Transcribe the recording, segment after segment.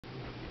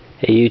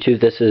Hey YouTube,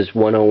 this is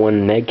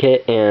 101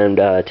 Medkit, and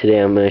today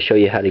I'm going to show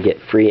you how to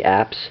get free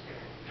apps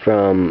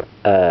from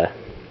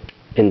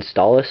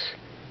installous.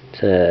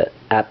 It's an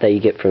app that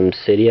you get from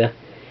Cydia.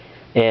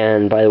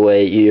 And by the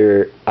way,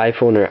 your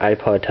iPhone or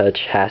iPod Touch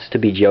has to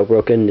be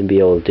jailbroken to be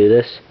able to do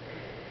this.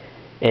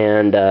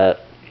 And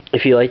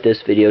if you like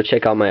this video,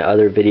 check out my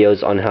other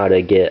videos on how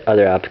to get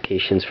other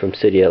applications from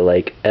Cydia,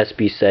 like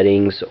SB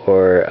settings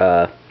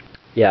or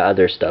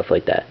other stuff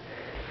like that.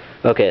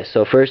 Okay,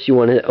 so first you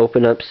want to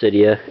open up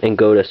Cydia and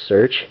go to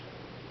search.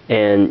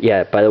 And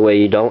yeah, by the way,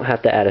 you don't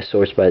have to add a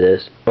source by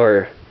this,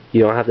 or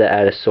you don't have to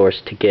add a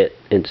source to get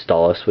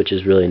installous, which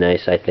is really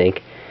nice, I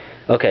think.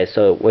 Okay,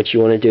 so what you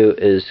want to do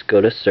is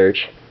go to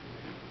search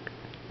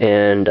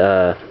and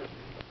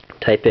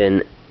type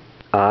in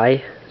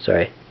installous,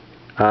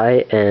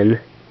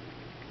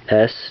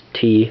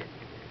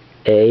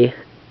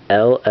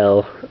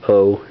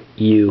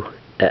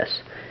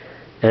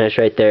 and it's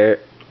right there.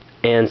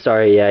 And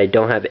sorry, yeah, I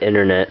don't have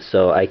internet,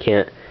 so I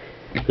can't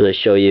really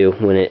show you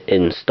when it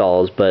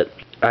installs, but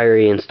I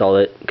already installed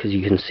it because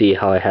you can see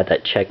how I had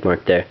that check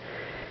mark there.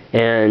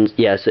 And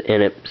yes,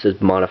 and it says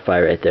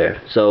modify right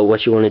there. So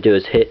what you want to do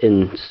is hit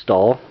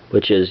install,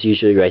 which is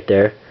usually right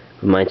there.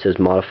 Mine says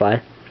modify.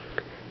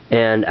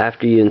 And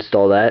after you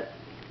install that,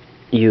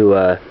 you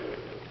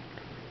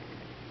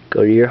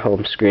go to your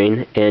home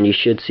screen and you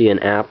should see an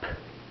app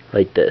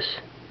like this.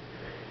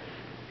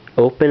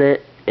 Open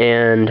it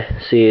and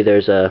see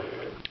there's a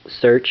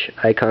search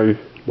icon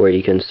where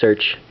you can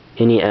search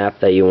any app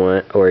that you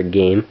want or a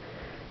game.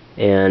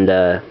 And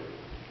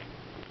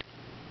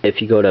if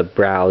you go to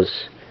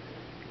browse,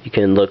 you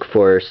can look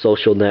for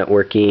social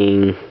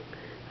networking.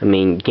 I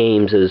mean,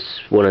 games is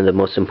one of the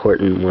most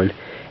important one,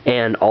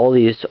 and all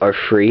these are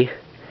free.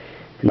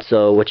 And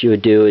so what you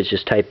would do is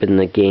just type in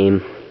the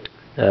game,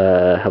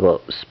 how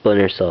about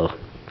Splinter Cell.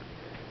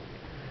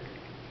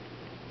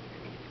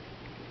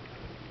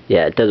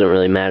 Yeah, it doesn't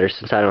really matter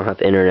since I don't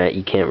have internet.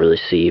 You can't really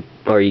see,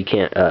 or you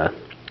can't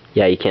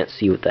you can't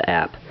see with the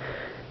app.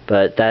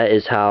 But that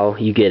is how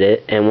you get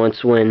it. And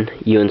when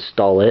you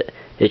install it,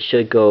 it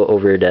should go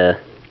over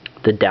to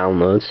the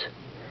downloads,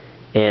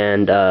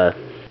 and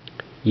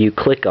you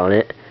click on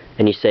it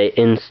and you say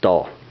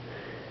install,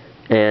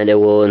 and it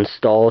will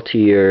install to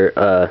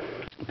your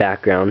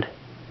background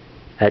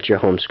at your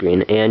home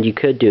screen. And you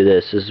could do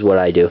this is what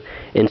I do,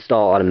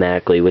 install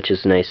automatically, which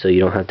is nice, so you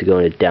don't have to go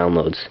into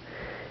downloads.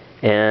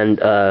 And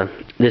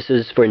this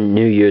is for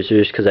new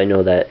users, because I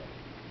know that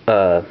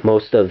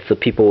most of the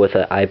people with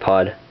an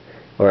iPod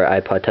or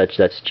iPod Touch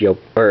that's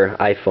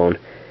iPhone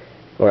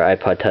or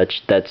iPod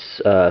Touch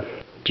that's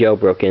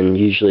jailbroken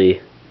usually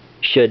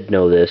should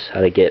know this, how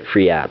to get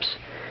free apps.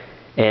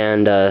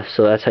 And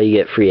so that's how you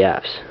get free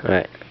apps.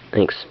 Alright,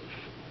 thanks.